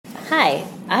Hi,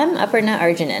 I'm Aparna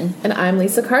Arjunan. And I'm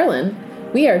Lisa Carlin.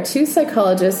 We are two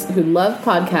psychologists who love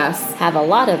podcasts, Have a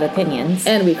lot of opinions,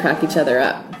 and we crack each other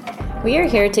up. We are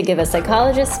here to give a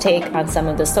psychologist's take on some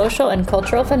of the social and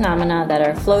cultural phenomena that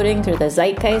are floating through the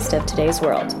zeitgeist of today's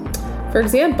world. For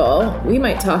example, we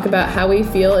might talk about how we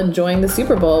feel enjoying the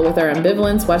Super Bowl with our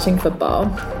ambivalence watching football.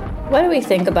 What do we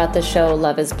think about the show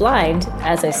Love is Blind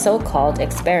as a so-called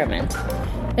experiment?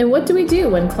 And what do we do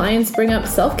when clients bring up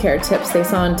self-care tips they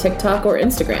saw on TikTok or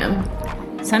Instagram?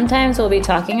 Sometimes we'll be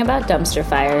talking about dumpster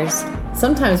fires.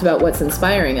 Sometimes about what's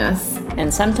inspiring us.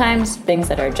 And sometimes things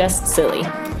that are just silly.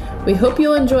 We hope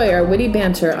you'll enjoy our witty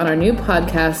banter on our new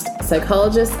podcast,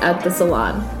 Psychologists at the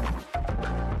Salon.